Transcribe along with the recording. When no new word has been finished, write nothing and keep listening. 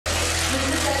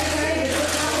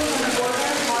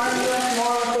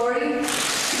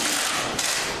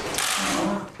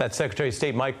That's Secretary of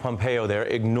State Mike Pompeo there,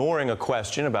 ignoring a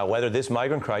question about whether this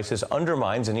migrant crisis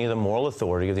undermines any of the moral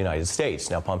authority of the United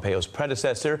States. Now, Pompeo's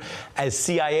predecessor as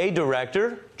CIA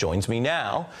Director joins me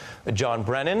now. John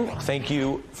Brennan, thank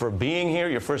you for being here.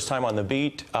 Your first time on the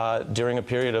beat during a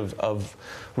period of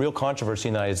real controversy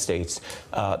in the United States.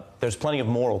 There's plenty of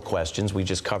moral questions. We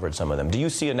just covered some of them. Do you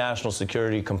see a national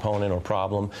security component or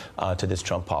problem to this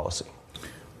Trump policy?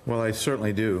 Well, I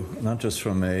certainly do, not just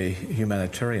from a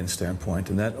humanitarian standpoint,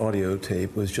 and that audio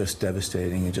tape was just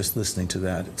devastating, and just listening to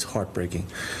that, it's heartbreaking.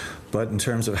 But in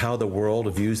terms of how the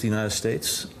world views the United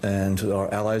States and our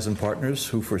allies and partners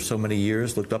who for so many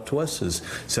years looked up to us as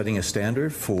setting a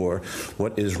standard for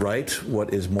what is right,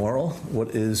 what is moral, what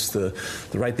is the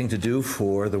right thing to do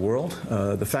for the world,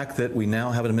 the fact that we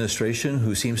now have an administration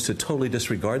who seems to totally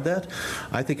disregard that,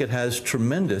 I think it has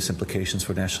tremendous implications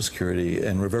for national security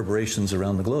and reverberations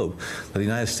around the globe. The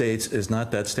United States is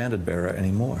not that standard bearer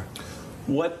anymore.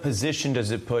 What position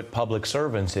does it put public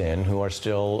servants in who are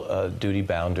still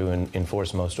duty-bound to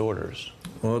enforce most orders?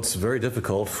 Well, it's very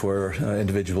difficult for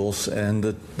individuals, and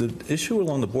the issue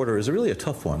along the border is really a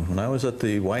tough one. When I was at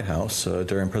the White House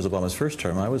during President Obama's first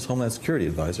term, I was Homeland Security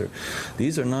Advisor.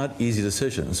 These are not easy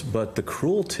decisions, but the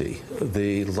cruelty,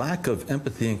 the lack of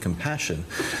empathy and compassion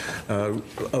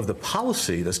of the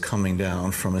policy that's coming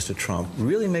down from Mr. Trump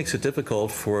really makes it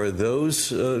difficult for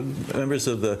those members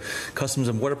of the Customs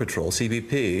and Border Patrol,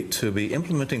 CBP, to be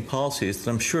implementing policies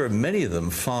that I'm sure many of them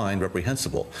find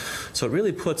reprehensible. So it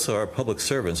really puts our public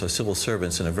servants, our civil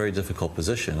servants, in a very difficult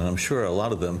position, and I'm sure a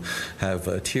lot of them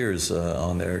have tears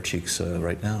on their cheeks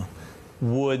right now.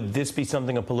 Would this be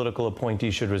something a political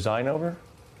appointee should resign over?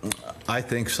 I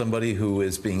think somebody who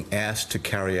is being asked to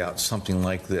carry out something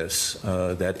like this,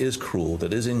 that is cruel,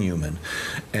 that is inhuman,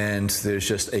 and there's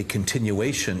just a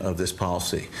continuation of this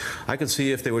policy. I could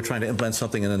see if they were trying to implement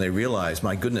something and then they realize,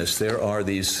 my goodness, there are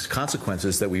these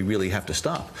consequences that we really have to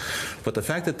stop. But the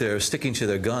fact that they're sticking to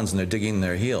their guns and they're digging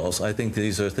their heels, I think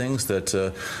these are things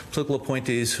that political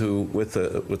appointees who, with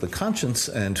a conscience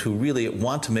and who really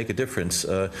want to make a difference,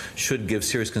 should give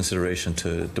serious consideration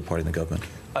to departing the government.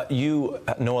 You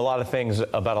know a lot of things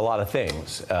about a lot of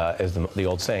things, as the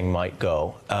old saying might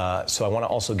go. So I want to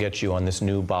also get you on this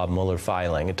new Bob Mueller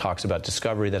filing. It talks about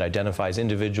discovery that identifies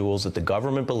individuals that the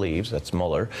government believes, that's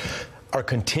Mueller, are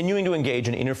continuing to engage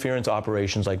in interference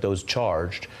operations like those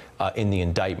charged in the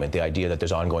indictment, the idea that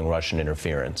there's ongoing Russian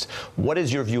interference. What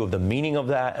is your view of the meaning of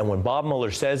that? And when Bob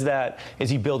Mueller says that, is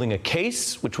he building a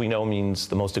case, which we know means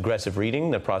the most aggressive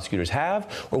reading that prosecutors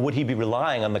have, or would he be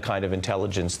relying on the kind of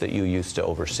intelligence that you used to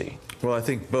oversee? Well, I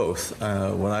think both.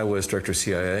 When I was director of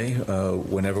CIA,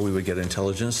 whenever we would get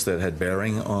intelligence that had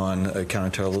bearing on a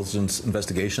counterintelligence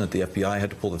investigation that the FBI had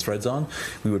to pull the threads on,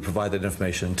 we would provide that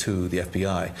information to the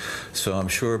FBI. So I'm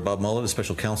sure Bob Mueller, the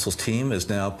special counsel's team, is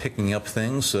now picking up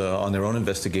things on their own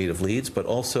investigative leads, but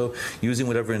also using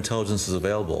whatever intelligence is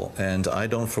available. And I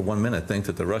don't for 1 minute think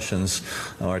that the Russians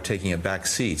are taking a back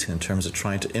seat in terms of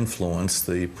trying to influence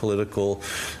the political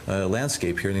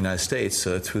landscape here in the United States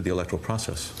through the electoral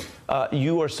process.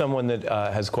 You are someone that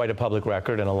has quite a public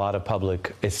record and a lot of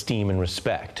public esteem and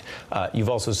respect. You've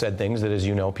also said things that, as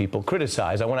you know, people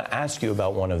criticize. I want to ask you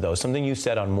about one of those, something you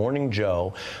said on Morning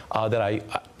Joe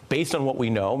that based on what we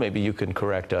know, maybe you can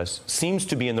correct us, seems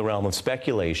to be in the realm of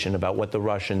speculation about what the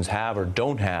Russians have or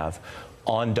don't have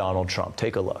on Donald Trump.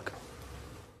 Take a look.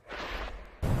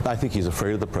 I think he's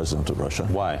afraid of the president of Russia.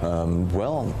 Why?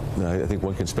 Well, I think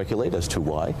one can speculate as to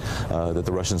why, that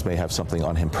the Russians may have something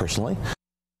on him personally.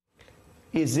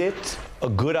 Is it a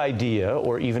good idea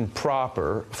or even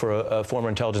proper for a former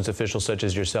intelligence official such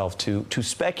as yourself to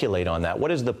speculate on that?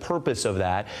 What is the purpose of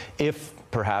that if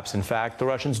perhaps, in fact, the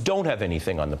Russians don't have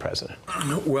anything on the president?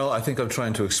 Well, I think I'm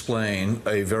trying to explain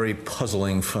a very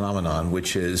puzzling phenomenon,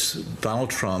 which is Donald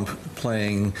Trump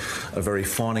playing a very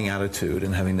fawning attitude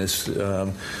and having this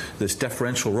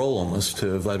deferential role almost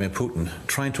to Vladimir Putin,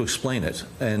 trying to explain it.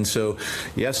 And so,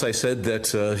 yes, I said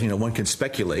that one can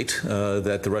speculate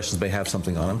that the Russians may have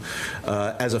something on him.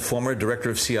 As a former director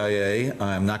of CIA,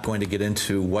 I'm not going to get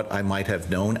into what I might have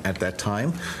known at that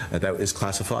time. That is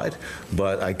classified.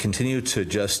 But I continue to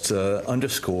just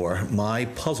underscore my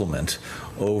puzzlement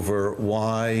over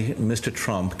why Mr.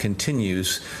 Trump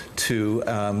continues to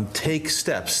take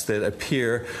steps that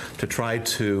appear to try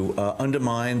to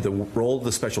undermine the role of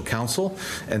the special counsel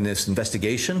in this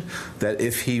investigation, that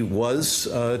if he was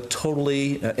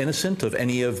totally innocent of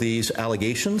any of these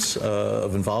allegations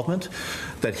of involvement,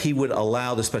 that he would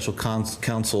allow the special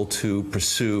counsel to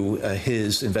pursue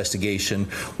his investigation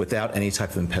without any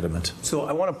type of impediment. So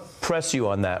I want to press you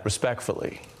on that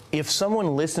respectfully. If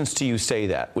someone listens to you say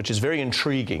that, which is very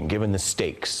intriguing given the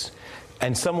stakes,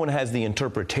 and someone has the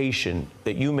interpretation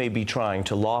that you may be trying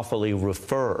to lawfully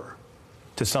refer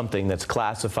to something that's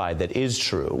classified that is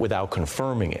true without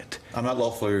confirming it. I'm not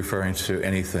lawfully referring to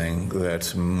anything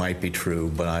that might be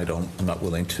true, but I'm not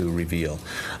willing to reveal.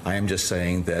 I am just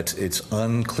saying that it's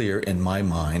unclear in my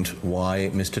mind why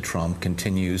Mr. Trump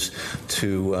continues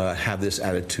to have this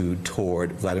attitude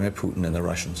toward Vladimir Putin and the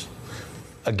Russians.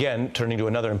 Again, turning to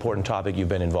another important topic you've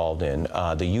been involved in,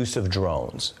 the use of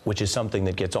drones, which is something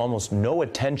that gets almost no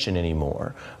attention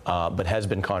anymore, but has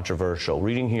been controversial.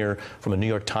 Reading here from a New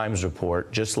York Times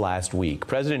report just last week,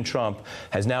 President Trump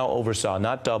has now oversaw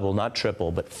not double, not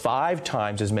triple, but 5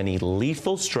 times as many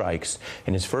lethal strikes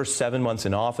in his first 7 months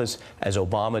in office as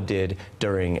Obama did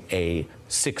during a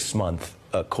 6-month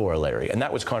corollary. And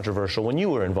that was controversial when you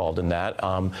were involved in that.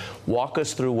 Walk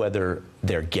us through whether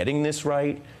they're getting this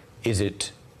right. Is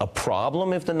it a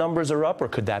problem if the numbers are up, or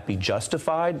could that be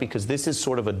justified? Because this is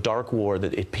sort of a dark war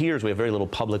that it appears we have very little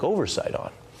public oversight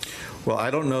on. Well,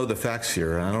 I don't know the facts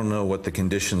here, and I don't know what the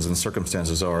conditions and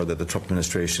circumstances are that the Trump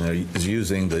administration is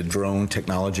using the drone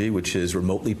technology, which is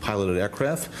remotely piloted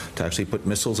aircraft, to actually put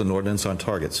missiles and ordnance on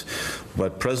targets.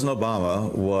 But President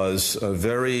Obama was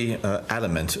very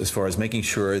adamant as far as making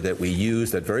sure that we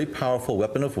use that very powerful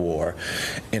weapon of war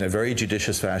in a very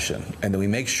judicious fashion, and that we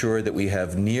make sure that we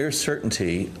have near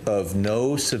certainty of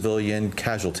no civilian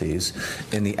casualties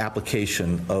in the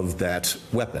application of that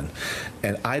weapon.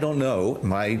 And I don't know,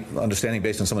 my understanding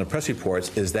based on some of the press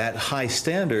reports is that high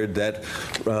standard that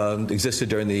existed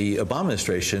during the Obama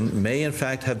administration may in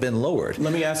fact have been lowered.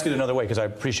 Let me ask it another way, because I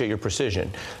appreciate your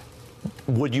precision.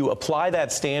 Would you apply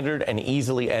that standard and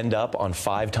easily end up on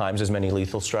 5 times as many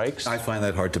lethal strikes? I find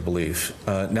that hard to believe.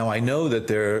 Now, I know that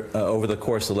there, over the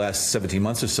course of the last 17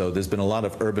 months or so, there's been a lot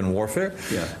of urban warfare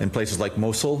in places like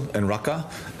Mosul and Raqqa,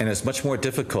 and it's much more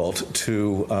difficult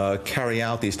to carry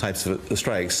out these types of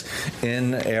strikes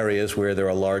in areas where there are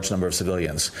a large number of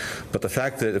civilians. But the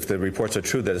fact that if the reports are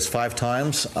true that it's 5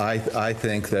 times, I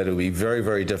think that it would be very,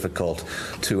 very difficult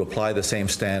to apply the same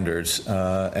standards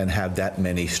and have that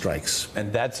many strikes.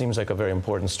 And that seems like a very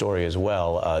important story as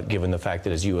well, given the fact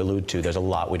that, as you allude to, there's a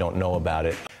lot we don't know about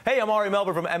it. Hey, I'm Ari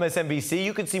Melber from MSNBC.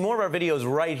 You can see more of our videos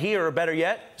right here, or better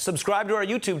yet, subscribe to our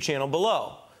YouTube channel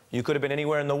below. You could have been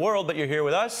anywhere in the world, but you're here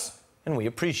with us, and we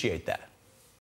appreciate that.